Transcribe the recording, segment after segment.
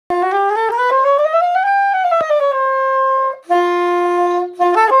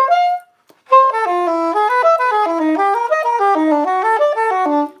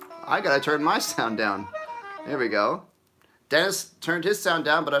turned my sound down. There we go. Dennis turned his sound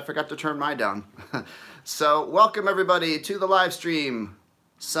down, but I forgot to turn mine down. So welcome everybody to the live stream.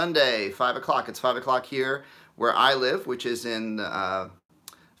 Sunday, 5 o'clock. It's 5 o'clock here where I live, which is in the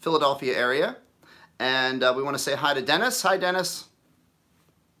Philadelphia area. And we want to say hi to Dennis. Hi, Dennis.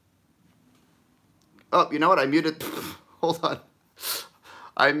 Oh, you know what? I muted. Hold on.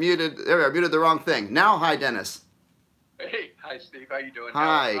 I muted the wrong thing. Now, hi, Dennis. Hey, hi, Steve. How you doing?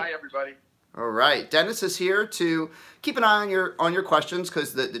 Hi. Hi, everybody. All right. Dennis is here to keep an eye on your questions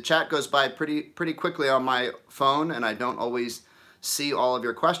because the chat goes by pretty quickly on my phone, and I don't always see all of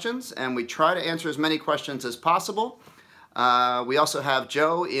your questions. And we try to answer as many questions as possible. We also have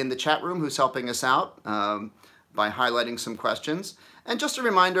Joe in the chat room who's helping us out by highlighting some questions. And just a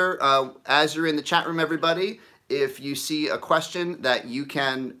reminder, as you're in the chat room, everybody, if you see a question that you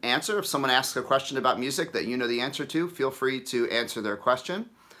can answer, if someone asks a question about music that you know the answer to, feel free to answer their question.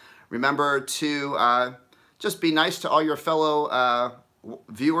 Remember to just be nice to all your fellow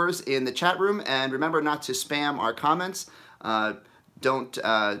viewers in the chat room, and remember not to spam our comments. Don't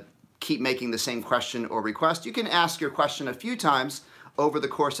keep making the same question or request. You can ask your question a few times over the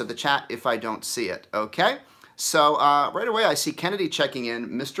course of the chat if I don't see it, okay? So right away I see Kennedy checking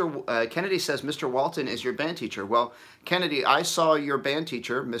in. Kennedy says, Mr. Walton is your band teacher. Well, Kennedy, I saw your band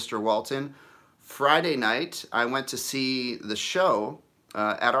teacher, Mr. Walton, Friday night. I went to see the show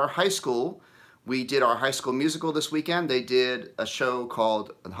at our high school. We did our high school musical this weekend. They did a show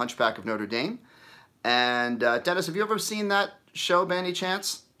called The Hunchback of Notre Dame. And Dennis, have you ever seen that show by any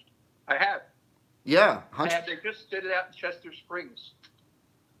chance? I have. Yeah. They just did it out in Chester Springs.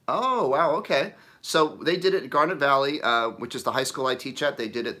 Oh, wow, okay. So they did it in Garnet Valley, which is the high school I teach at. They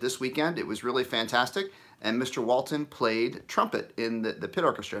did it this weekend. It was really fantastic. And Mr. Walton played trumpet in the pit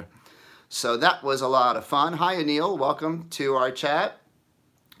orchestra. So that was a lot of fun. Hi, Anil. Welcome to our chat.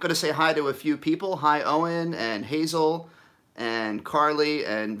 Going to say hi to a few people. Hi, Owen and Hazel and Carly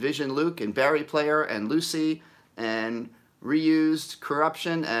and Vision Luke and Barry Player and Lucy and Reused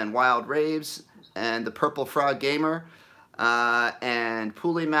Corruption and Wild Raves and the Purple Frog Gamer. And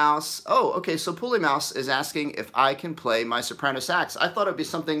Pooly Mouse. Oh, okay, so Pooly Mouse is asking if I can play my soprano sax. I thought it'd be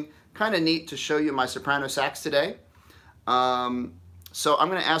something kind of neat to show you my soprano sax today. So I'm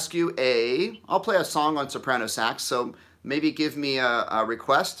going to ask you I'll play a song on soprano sax, so maybe give me a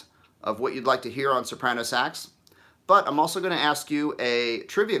request of what you'd like to hear on soprano sax. But I'm also going to ask you a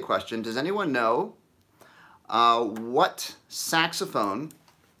trivia question. Does anyone know what saxophone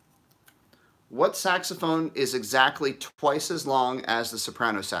is exactly twice as long as the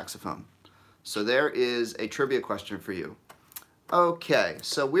soprano saxophone? So there is a trivia question for you. Okay,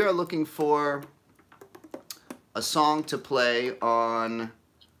 so we are looking for a song to play on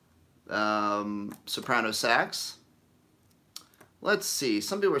soprano sax. Let's see,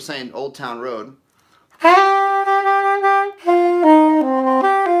 some people were saying Old Town Road.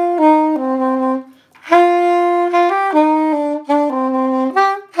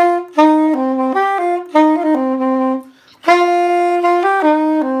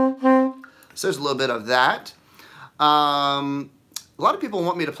 So there's a little bit of that. A lot of people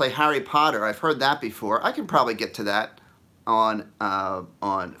want me to play Harry Potter. I've heard that before. I can probably get to that on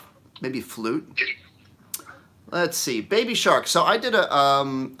maybe flute. Let's see, Baby Shark. So I did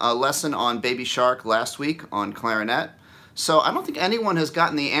a lesson on Baby Shark last week on clarinet. So I don't think anyone has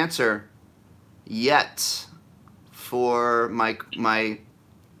gotten the answer yet for my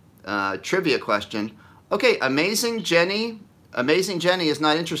trivia question. Okay, Amazing Jenny. Amazing Jenny is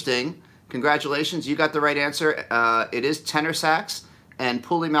not interesting. Congratulations, you got the right answer. It is tenor sax, and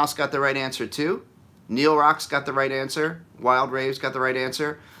Pooly Mouse got the right answer too. Neil Rocks got the right answer. Wild Raves got the right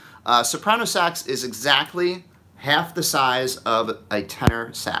answer. Soprano sax is exactly half the size of a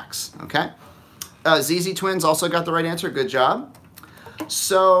tenor sax, okay? ZZ Twins also got the right answer, good job.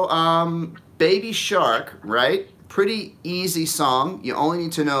 So, Baby Shark, right? Pretty easy song. You only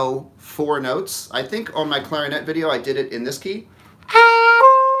need to know 4 notes. I think on my clarinet video I did it in this key.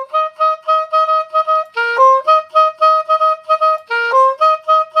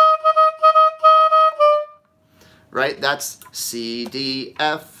 Right, that's C, D,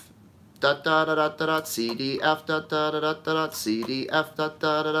 F, dot, dot, dot, dot, dot, C, D, F, dot, dot, dot, dot, dot, C, D, F, dot,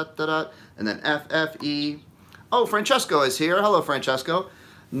 dot, dot, dot, dot, and then F, F, E. Oh, Francesco is here. Hello, Francesco.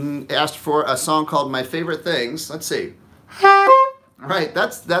 Asked for a song called My Favorite Things. Let's see. All right,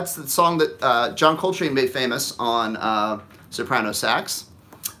 that's the song that John Coltrane made famous on soprano sax.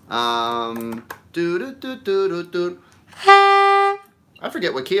 Do, do, do, do, do, do. I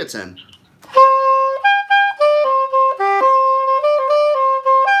forget what key it's in.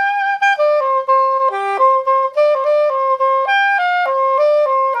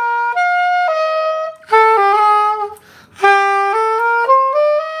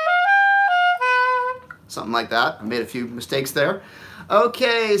 something like that. I made a few mistakes there.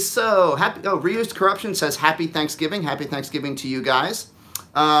 Okay, so Reused Corruption says Happy Thanksgiving. Happy Thanksgiving to you guys.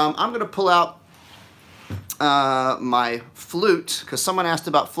 I'm going to pull out my flute because someone asked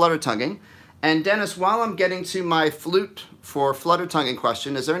about flutter tonguing. And Dennis, while I'm getting to my flute for flutter tonguing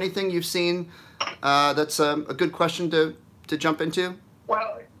question, is there anything you've seen that's a good question to jump into?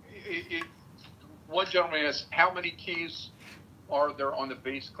 Well, one gentleman asked, how many keys are there on the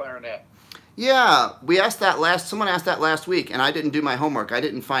bass clarinet? Yeah, someone asked that last week, and I didn't do my homework. I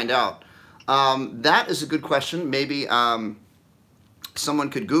didn't find out. That is a good question. Maybe someone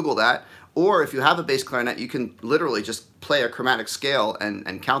could Google that. Or if you have a bass clarinet, you can literally just play a chromatic scale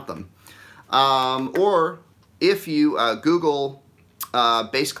and count them. Or if you Google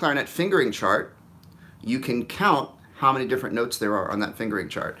bass clarinet fingering chart, you can count how many different notes there are on that fingering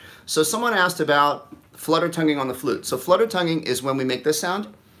chart. So someone asked about flutter tonguing on the flute. So flutter tonguing is when we make this sound.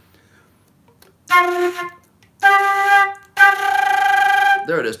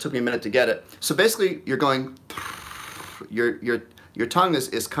 There it is. Took me a minute to get it. So basically, you're going. Your tongue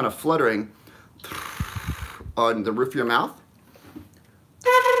is kind of fluttering on the roof of your mouth.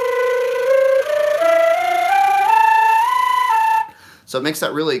 So it makes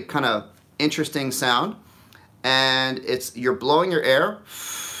that really kind of interesting sound, and you're blowing your air,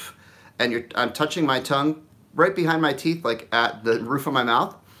 and I'm touching my tongue right behind my teeth, like at the roof of my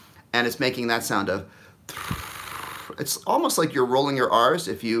mouth, and it's making that sound of. It's almost like you're rolling your R's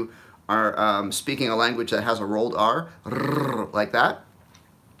if you are speaking a language that has a rolled R, like that.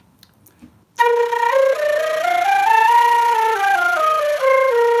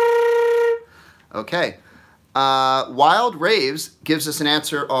 Okay. Wild Raves gives us an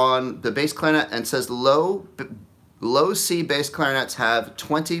answer on the bass clarinet and says low C bass clarinets have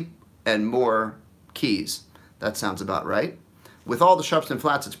 20 and more keys. That sounds about right. With all the sharps and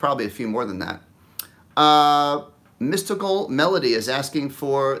flats, it's probably a few more than that. Mystical Melody is asking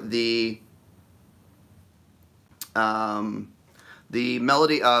for the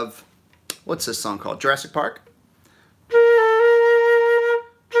melody of, what's this song called? Jurassic Park?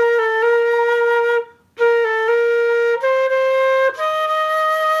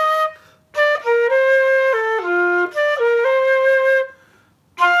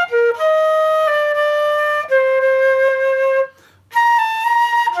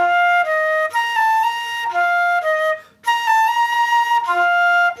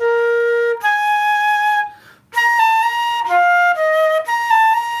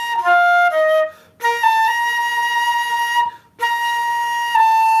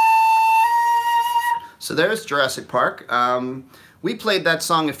 So there's Jurassic Park. We played that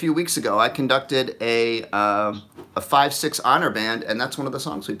song a few weeks ago. I conducted a 5/6 honor band, and that's one of the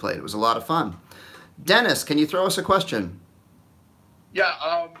songs we played. It was a lot of fun. Dennis, can you throw us a question?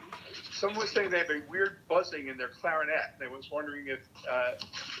 Yeah, someone was saying they have a weird buzzing in their clarinet. They was wondering if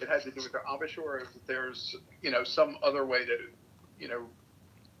it had to do with their embouchure or if there's, some other way to,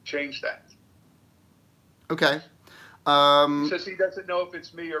 change that. Okay. Says he doesn't know if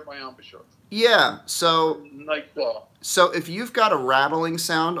it's me or my embouchure. Yeah, so Nightclaw. So if you've got a rattling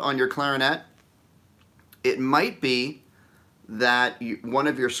sound on your clarinet, it might be that one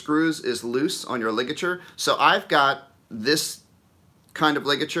of your screws is loose on your ligature. So I've got this kind of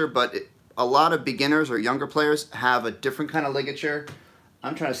ligature, but a lot of beginners or younger players have a different kind of ligature.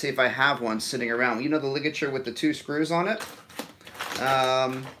 I'm trying to see if I have one sitting around. You know the ligature with the 2 screws on it?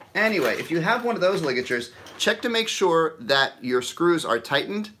 Anyway, if you have one of those ligatures, check to make sure that your screws are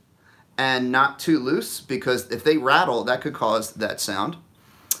tightened and not too loose, because if they rattle, that could cause that sound.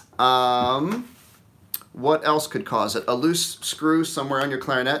 What else could cause it? A loose screw somewhere on your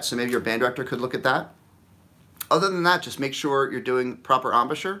clarinet, so maybe your band director could look at that. Other than that, just make sure you're doing proper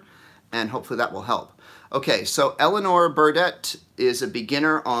embouchure, and hopefully that will help. Okay, so Eleanor Burdett is a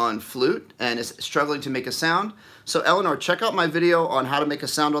beginner on flute and is struggling to make a sound. So Eleanor, check out my video on how to make a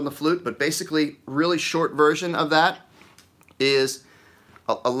sound on the flute, but basically, really short version of that is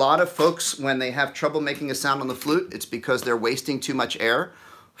a lot of folks, when they have trouble making a sound on the flute, it's because they're wasting too much air.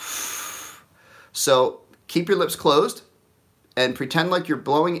 So keep your lips closed and pretend like you're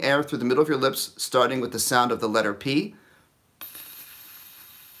blowing air through the middle of your lips, starting with the sound of the letter P,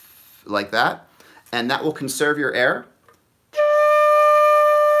 like that, and that will conserve your air.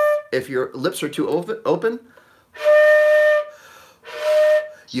 If your lips are too open,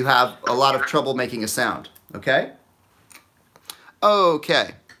 you have a lot of trouble making a sound, okay?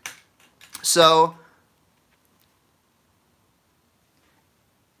 Okay, so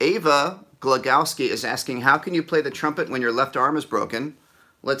Ava Glagowski is asking, how can you play the trumpet when your left arm is broken?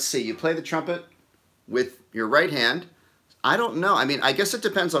 Let's see, you play the trumpet with your right hand. I don't know. I mean, I guess it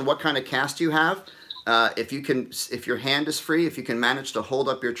depends on what kind of cast you have. if your hand is free, if you can manage to hold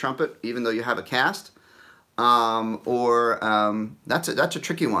up your trumpet even though you have a cast, that's a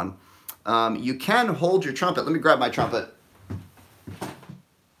tricky one. You can hold your trumpet. Let me grab my trumpet.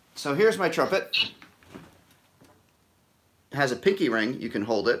 So here's my trumpet. It has a pinky ring. You can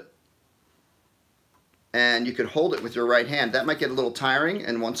hold it. And you could hold it with your right hand. That might get a little tiring,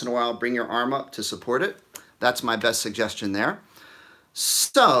 and once in a while bring your arm up to support it. That's my best suggestion there.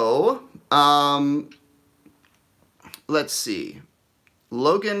 So, let's see.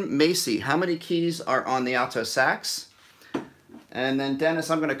 Logan Macy, how many keys are on the alto sax? And then Dennis,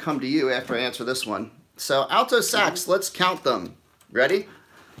 I'm going to come to you after I answer this one. So alto sax, let's count them. Ready?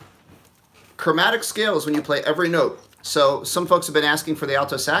 Chromatic scale is when you play every note. So some folks have been asking for the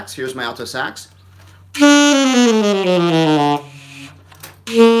alto sax. Here's my alto sax.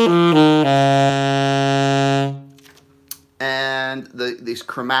 And this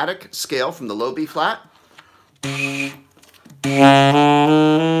chromatic scale from the low B flat. So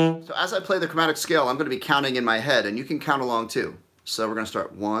as I play the chromatic scale, I'm going to be counting in my head, and you can count along too. So we're going to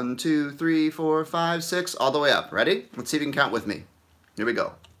start 1, 2, 3, 4, 5, 6, all the way up. Ready? Let's see if you can count with me. Here we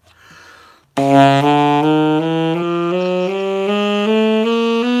go.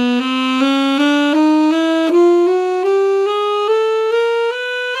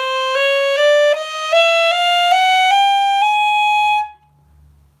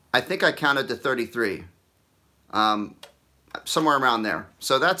 I think I counted to 33, somewhere around there.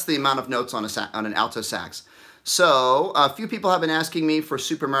 So that's the amount of notes on an alto sax. So a few people have been asking me for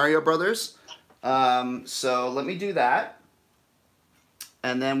Super Mario Brothers. So let me do that.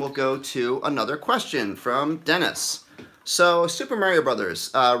 And then we'll go to another question from Dennis. So Super Mario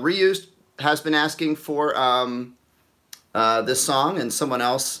Brothers, Reused has been asking for this song, and someone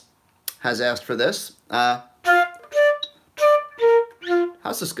else has asked for this.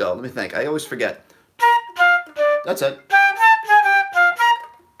 How's this go? Let me think. I always forget. That's it.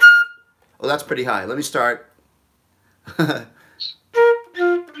 Oh, that's pretty high. Let me start.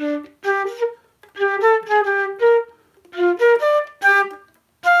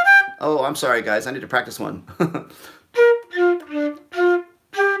 Oh, I'm sorry, guys. I need to practice one.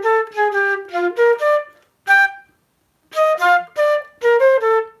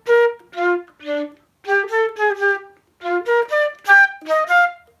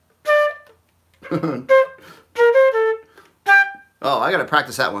 Oh, I gotta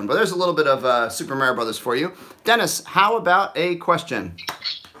practice that one. But there's a little bit of Super Mario Brothers for you. Dennis, how about a question?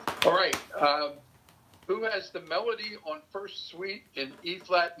 All right. Who has the melody on First Suite in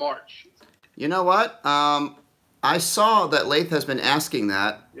E-flat March? You know what? I saw that Lath has been asking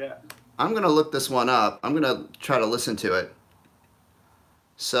that. Yeah. I'm gonna look this one up. I'm gonna try to listen to it.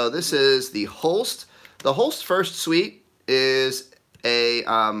 So this is the Holst. The Holst First Suite is a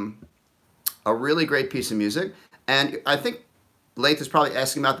really great piece of music, and I think Lath is probably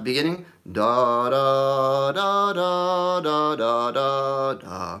asking about the beginning. Da da da da da da da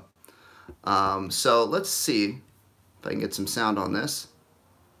da. So let's see if I can get some sound on this.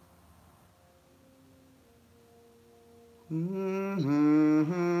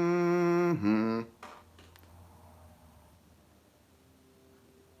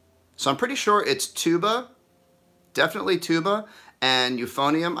 So I'm pretty sure it's tuba, definitely tuba, and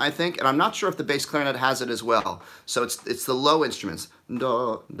euphonium, I think, and I'm not sure if the bass clarinet has it as well. So it's the low instruments.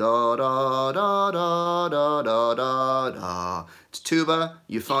 Da da da da da da da da da. It's tuba,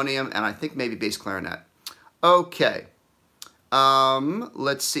 euphonium, and I think maybe bass clarinet. Okay.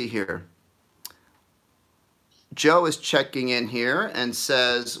 Let's see here. Joe is checking in here and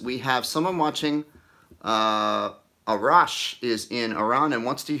says we have someone watching. Arash is in Iran and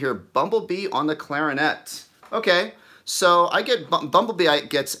wants to hear Bumblebee on the clarinet. Okay. So I get Bumblebee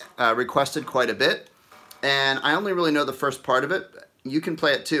gets requested quite a bit, and I only really know the first part of it. You can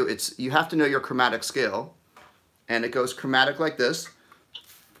play it too. You have to know your chromatic scale, and it goes chromatic like this.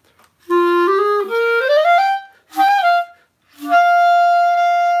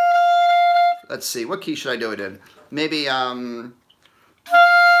 Let's see, what key should I do it in? Maybe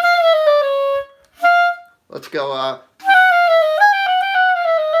let's go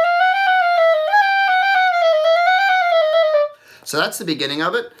So that's the beginning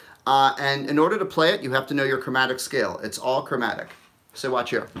of it, and in order to play it, you have to know your chromatic scale. It's all chromatic. So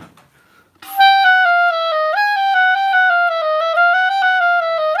watch here.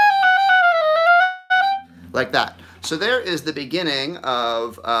 Like that. So there is the beginning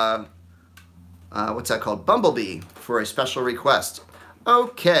of, what's that called? Bumblebee, for a special request.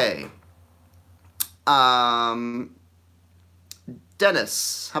 Okay.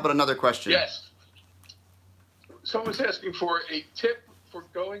 Dennis, how about another question? Yes. Someone's asking for a tip for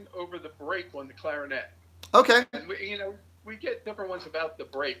going over the break on the clarinet. Okay. And we get different ones about the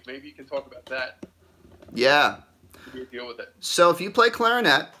break. Maybe you can talk about that. Yeah. You deal with it. So if you play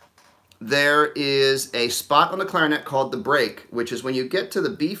clarinet, there is a spot on the clarinet called the break, which is when you get to the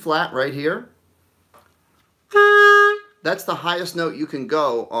B flat right here. That's the highest note you can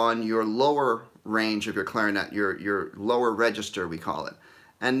go on your lower range of your clarinet, your lower register, we call it.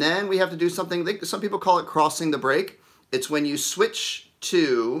 And then we have to do something, some people call it crossing the break. It's when you switch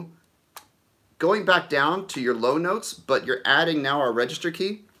to going back down to your low notes, but you're adding now our register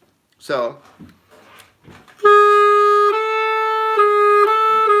key. So,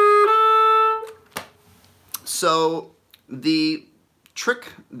 the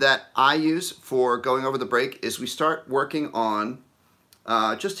trick that I use for going over the break is we start working on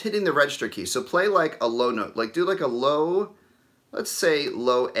just hitting the register key. So play like a low note, like do like a low, let's say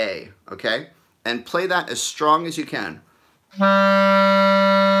low A, okay? And play that as strong as you can.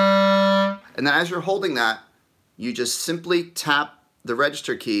 And then as you're holding that, you just simply tap the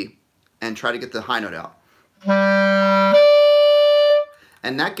register key and try to get the high note out.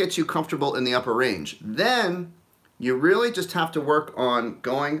 And that gets you comfortable in the upper range. Then you really just have to work on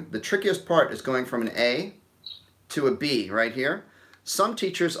going, the trickiest part is going from an A to a B right here. Some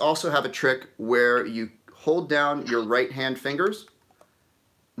teachers also have a trick where you hold down your right hand fingers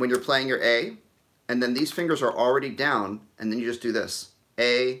when you're playing your A, and then these fingers are already down, and then you just do this.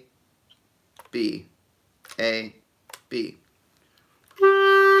 A, B, A, B.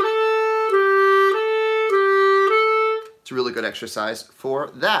 It's a really good exercise for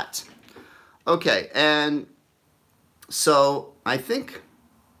that. Okay, and so I think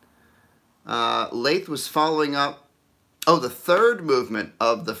Lath was following up. Oh, the third movement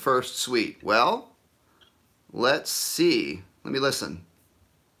of the first suite. Well, let's see. Let me listen.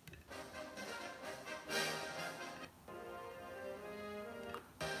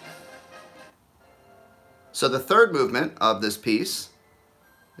 So the third movement of this piece,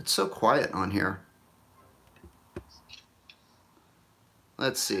 it's so quiet on here.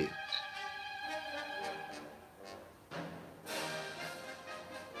 Let's see.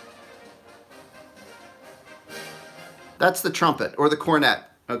 That's the trumpet or the cornet,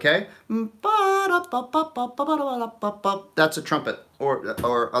 okay? That's a trumpet,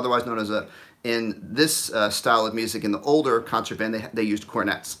 or otherwise known as a, in this style of music, in the older concert band, they used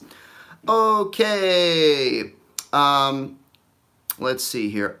cornets. Okay, let's see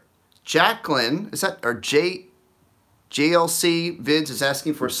here. Jacqueline, is that, or JLC Vids is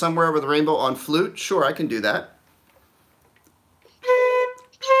asking for Somewhere Over the Rainbow on flute. Sure, I can do that.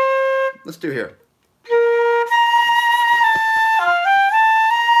 Let's do here.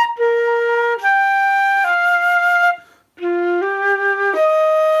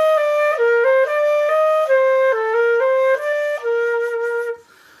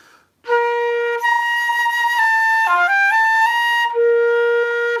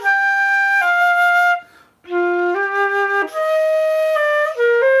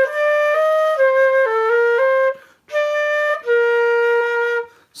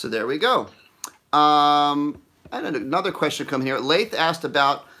 So there we go. And another question come here. Lath asked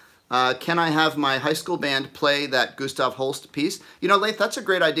about, can I have my high school band play that Gustav Holst piece? You know, Lath, that's a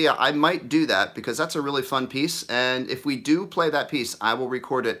great idea. I might do that because that's a really fun piece. And if we do play that piece, I will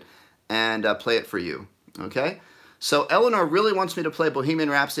record it and play it for you. Okay? So Eleanor really wants me to play Bohemian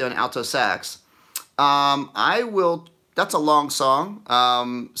Rhapsody on alto sax. I will, that's a long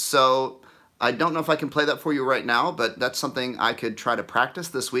song. So I don't know if I can play that for you right now, but that's something I could try to practice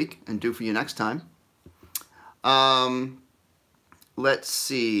this week and do for you next time. Let's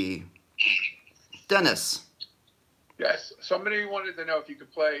see. Dennis. Yes, somebody wanted to know if you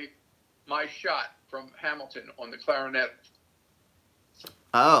could play My Shot from Hamilton on the clarinet.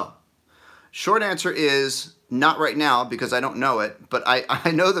 Oh. Short answer is not right now because I don't know it, but I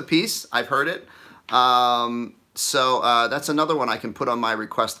know the piece. I've heard it. So that's another one I can put on my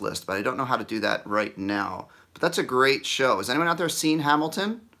request list, but I don't know how to do that right now. But that's a great show. Has anyone out there seen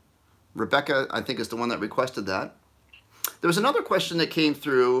Hamilton? Rebecca, I think, is the one that requested that. There was another question that came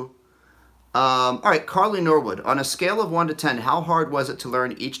through. All right, Carly Norwood. On a scale of 1 to 10, how hard was it to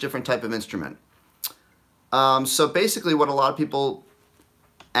learn each different type of instrument? So basically what a lot of people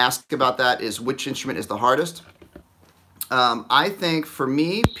ask about that is which instrument is the hardest. I think for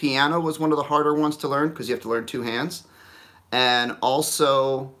me, piano was one of the harder ones to learn because you have to learn 2 hands. And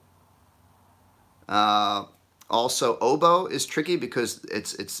also oboe is tricky because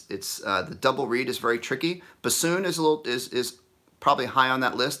it's the double reed is very tricky. Bassoon is is probably high on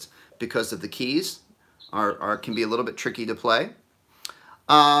that list because of the keys can be a little bit tricky to play.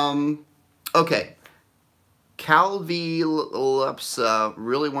 Okay, Calvilupsa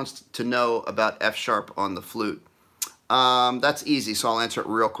really wants to know about F sharp on the flute. That's easy, so I'll answer it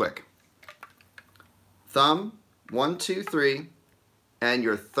real quick. Thumb, 1, 2, 3, and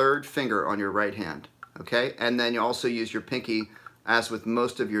your third finger on your right hand. Okay, and then you also use your pinky. As with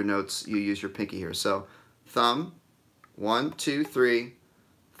most of your notes, you use your pinky here. So thumb, 1, 2, 3,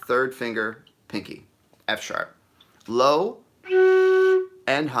 third finger, pinky, F sharp. Low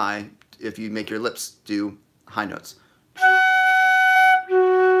and high if you make your lips do high notes.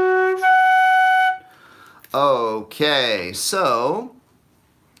 Okay, so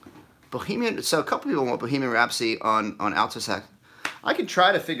Bohemian. So a couple people want Bohemian Rhapsody on alto sax. I can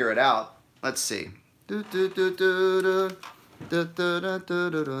try to figure it out. Let's see. Do, do, do, do, do. Da, da, da, da,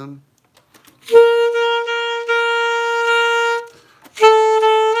 da, da.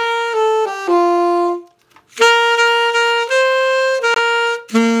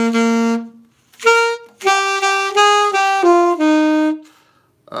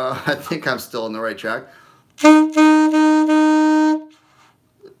 I think I'm still on the right track.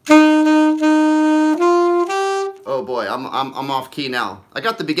 Oh boy, I'm off key now. I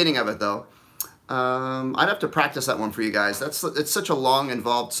got the beginning of it though. I'd have to practice that one for you guys. It's such a long,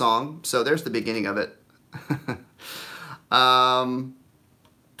 involved song. So there's the beginning of it.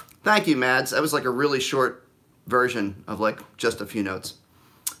 Thank you, Mads. That was like a really short version of like just a few notes.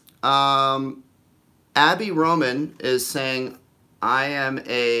 Abby Roman is saying, I am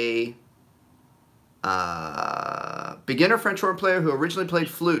a beginner French horn player who originally played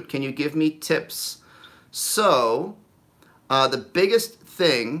flute. Can you give me tips? So the biggest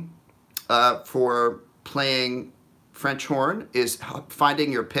thing for playing French horn is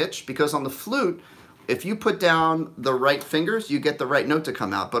finding your pitch, because on the flute, if you put down the right fingers, you get the right note to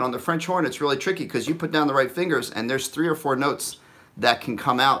come out. But on the French horn, it's really tricky because you put down the right fingers and there's 3 or 4 notes that can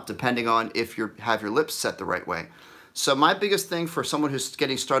come out depending on if you have your lips set the right way. So my biggest thing for someone who's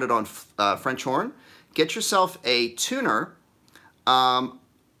getting started on French horn, get yourself a tuner. I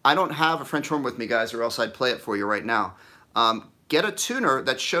don't have a French horn with me, guys, or else I'd play it for you right now. Get a tuner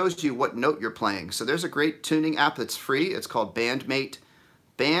that shows you what note you're playing. So there's a great tuning app that's free. It's called Bandmate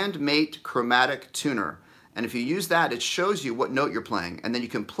Chromatic Tuner. And if you use that, it shows you what note you're playing. And then you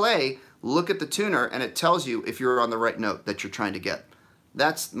can play, look at the tuner, and it tells you if you're on the right note that you're trying to get.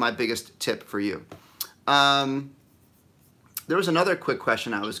 That's my biggest tip for you. There was another quick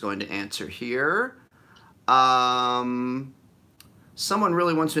question I was going to answer here. Someone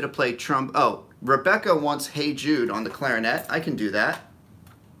really wants me to play oh, Rebecca wants Hey Jude on the clarinet. I can do that.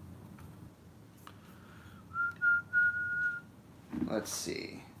 Let's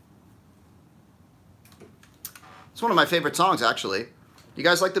see. It's one of my favorite songs, actually. You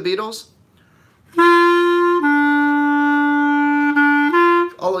guys like the Beatles?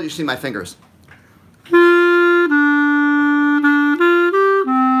 I'll let you see my fingers.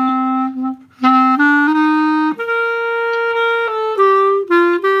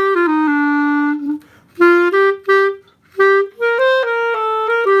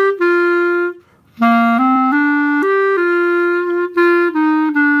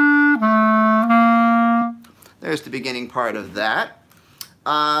 There's the beginning part of that.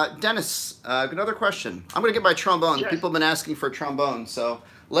 Dennis, another question. I'm going to get my trombone. Yes. People have been asking for trombone, so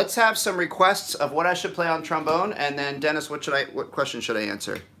let's have some requests of what I should play on trombone, and then Dennis, what question should I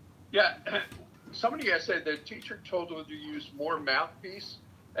answer? Yeah, somebody has said the teacher told them to use more mouthpiece,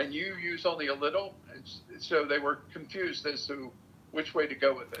 and you use only a little, and so they were confused as to which way to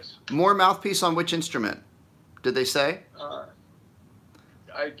go with this. More mouthpiece on which instrument? Did they say?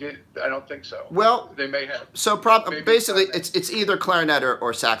 I don't think so. Well, they may have. So basically, it's either clarinet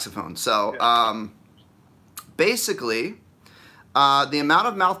or saxophone. So yeah. Basically, the amount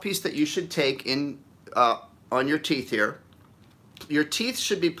of mouthpiece that you should take in on your teeth here, your teeth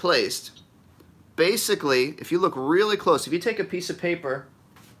should be placed. Basically, if you look really close, if you take a piece of paper,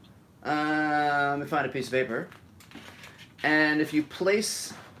 let me find a piece of paper, and if you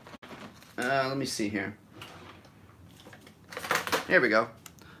place, let me see here. Here we go.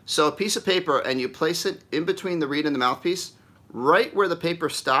 So a piece of paper, and you place it in between the reed and the mouthpiece. Right where the paper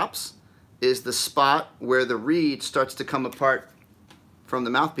stops is the spot where the reed starts to come apart from the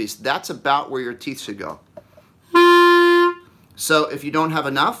mouthpiece. That's about where your teeth should go. So if you don't have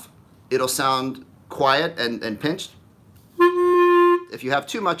enough, it'll sound quiet and pinched. If you have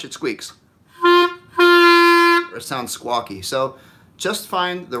too much, it squeaks. Or it sounds squawky. So just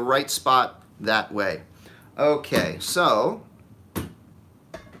find the right spot that way. Okay, so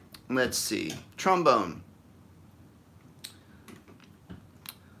let's see. Trombone.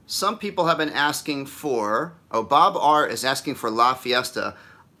 Some people have been asking for, Bob R is asking for La Fiesta.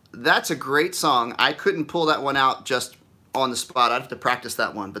 that's a great song. I couldn't pull that one out just on the spot. I'd have to practice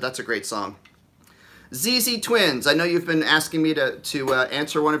that one, but that's a great song. ZZ Twins, I know you've been asking me to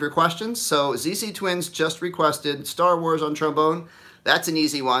answer one of your questions. So ZZ Twins just requested Star Wars on trombone. That's an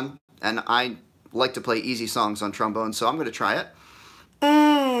easy one, and I like to play easy songs on trombone, so I'm going to try it.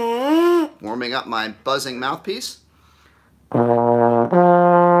 Warming up my buzzing mouthpiece.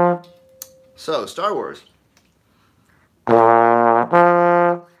 So, Star Wars.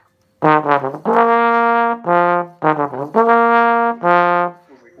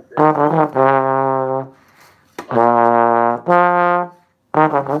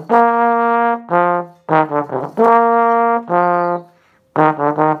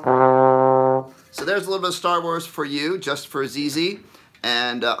 So there's a little bit of Star Wars for you, just for ZZ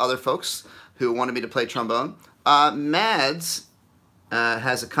and other folks who wanted me to play trombone. Mads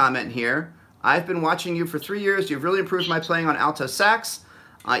has a comment here. I've been watching you for 3 years. You've really improved my playing on alto sax.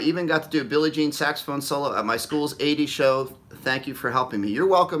 I even got to do a Billie Jean saxophone solo at my school's 80 show. Thank you for helping me. You're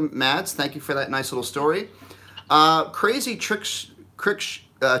welcome, Mads. Thank you for that nice little story. Crazy Trick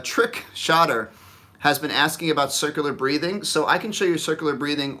Shotter has been asking about circular breathing. So I can show you circular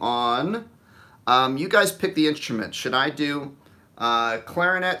breathing on, you guys pick the instrument. Should I do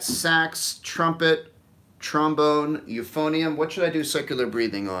clarinet, sax, trumpet, trombone, euphonium? What should I do circular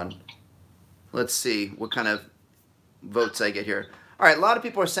breathing on? Let's see what kind of votes I get here. All right, a lot of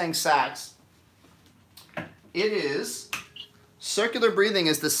people are saying sax. It is, circular breathing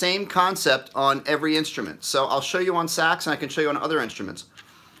is the same concept on every instrument. So I'll show you on sax and I can show you on other instruments.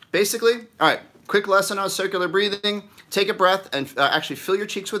 Basically, all right, quick lesson on circular breathing. Take a breath and actually fill your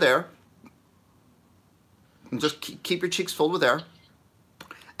cheeks with air. And just keep your cheeks filled with air.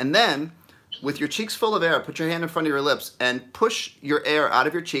 And then, with your cheeks full of air, put your hand in front of your lips and push your air out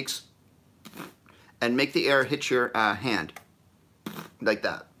of your cheeks and make the air hit your hand, like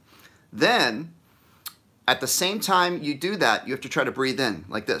that. Then, at the same time you do that, you have to try to breathe in,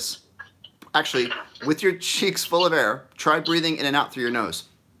 like this. Actually, with your cheeks full of air, try breathing in and out through your nose.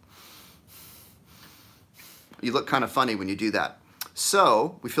 You look kind of funny when you do that.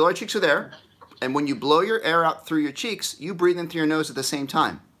 So, we fill our cheeks with air, and when you blow your air out through your cheeks, you breathe in through your nose at the same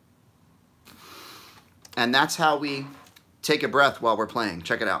time. And that's how we take a breath while we're playing.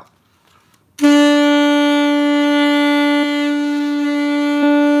 Check it out.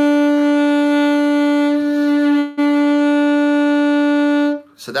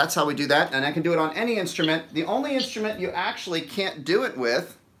 So that's how we do that, and I can do it on any instrument. The only instrument you actually can't do it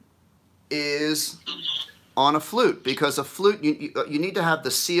with is on a flute, because a flute, you need to have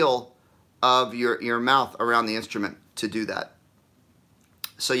the seal of your mouth around the instrument to do that.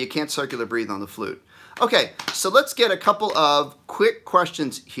 So you can't circular breathe on the flute. Okay, so let's get a couple of quick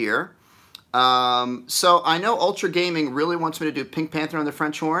questions here. So I know Ultra Gaming really wants me to do Pink Panther on the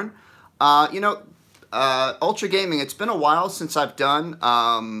French horn. Ultra Gaming, it's been a while since I've done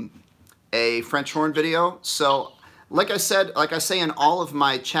a French horn video. So like I say in all of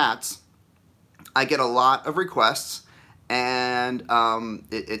my chats, I get a lot of requests, and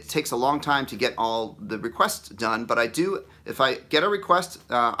it takes a long time to get all the requests done, but I do, if I get a request,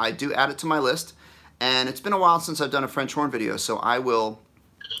 I do add it to my list, and it's been a while since I've done a French horn video, so I will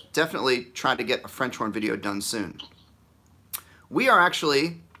definitely try to get a French horn video done soon. We are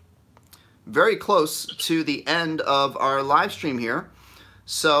actually very close to the end of our live stream here,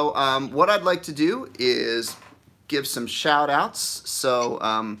 so what I'd like to do is give some shout outs.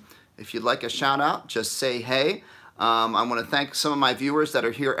 So if you'd like a shout out, just say hey. I want to thank some of my viewers that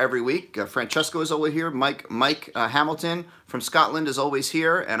are here every week. Francesco is always here. Mike Hamilton from Scotland is always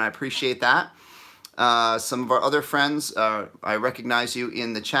here, and I appreciate that. Some of our other friends, I recognize you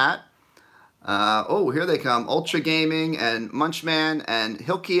in the chat. Oh, here they come. Ultra Gaming and Munchman and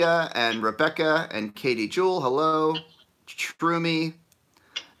Hilkia and Rebecca and Katie Jewel. Hello. Trumi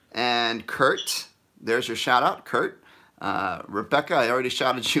and Kurt. There's your shout out, Kurt. Rebecca, I already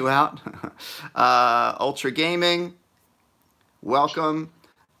shouted you out. Ultra Gaming, welcome.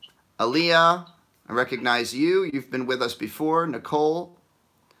 Aaliyah, I recognize you. You've been with us before. Nicole.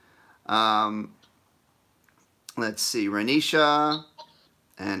 Let's see, Renisha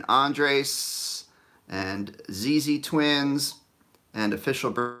and Andres and ZZ Twins and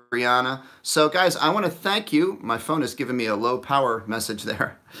Official Brianna. So guys, I want to thank you. My phone is giving me a low power message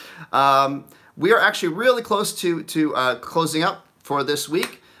there. We are actually really close to closing up for this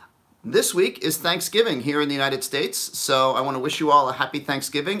week. This week is Thanksgiving here in the United States, so I want to wish you all a happy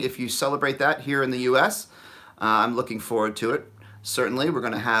Thanksgiving if you celebrate that here in the U.S. I'm looking forward to it. Certainly, we're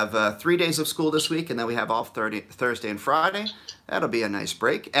going to have 3 days of school this week, and then we have off Thursday and Friday. That'll be a nice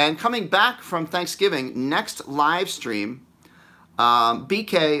break. And coming back from Thanksgiving, next live stream,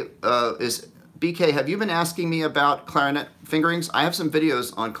 BK, have you been asking me about clarinet fingerings? I have some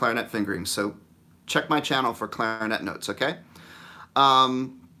videos on clarinet fingerings, so check my channel for clarinet notes, okay?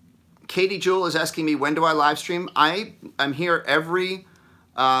 Katie Jewell is asking me, when do I live stream? I'm here every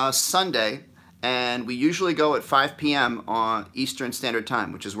Sunday, and we usually go at 5 p.m. on Eastern Standard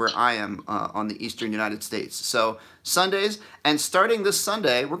Time, which is where I am on the Eastern United States. So Sundays, and starting this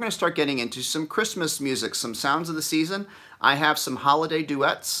Sunday, we're going to start getting into some Christmas music, some sounds of the season. I have some holiday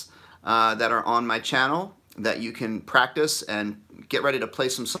duets that are on my channel that you can practice and get ready to play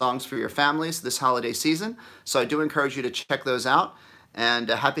some songs for your families this holiday season. So I do encourage you to check those out. And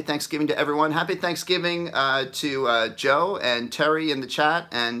happy Thanksgiving to everyone. Happy Thanksgiving to Joe and Terry in the chat,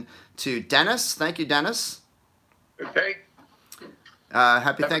 and to Dennis. Thank you, Dennis. Okay.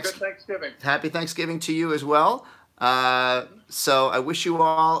 Happy Good Thanksgiving. Happy Thanksgiving to you as well. So I wish you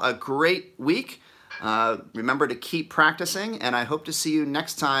all a great week. Remember to keep practicing, and I hope to see you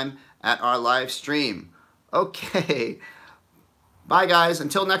next time at our live stream. Okay. Bye, guys.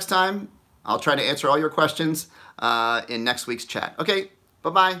 Until next time, I'll try to answer all your questions in next week's chat. Okay,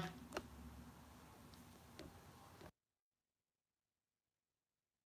 bye-bye.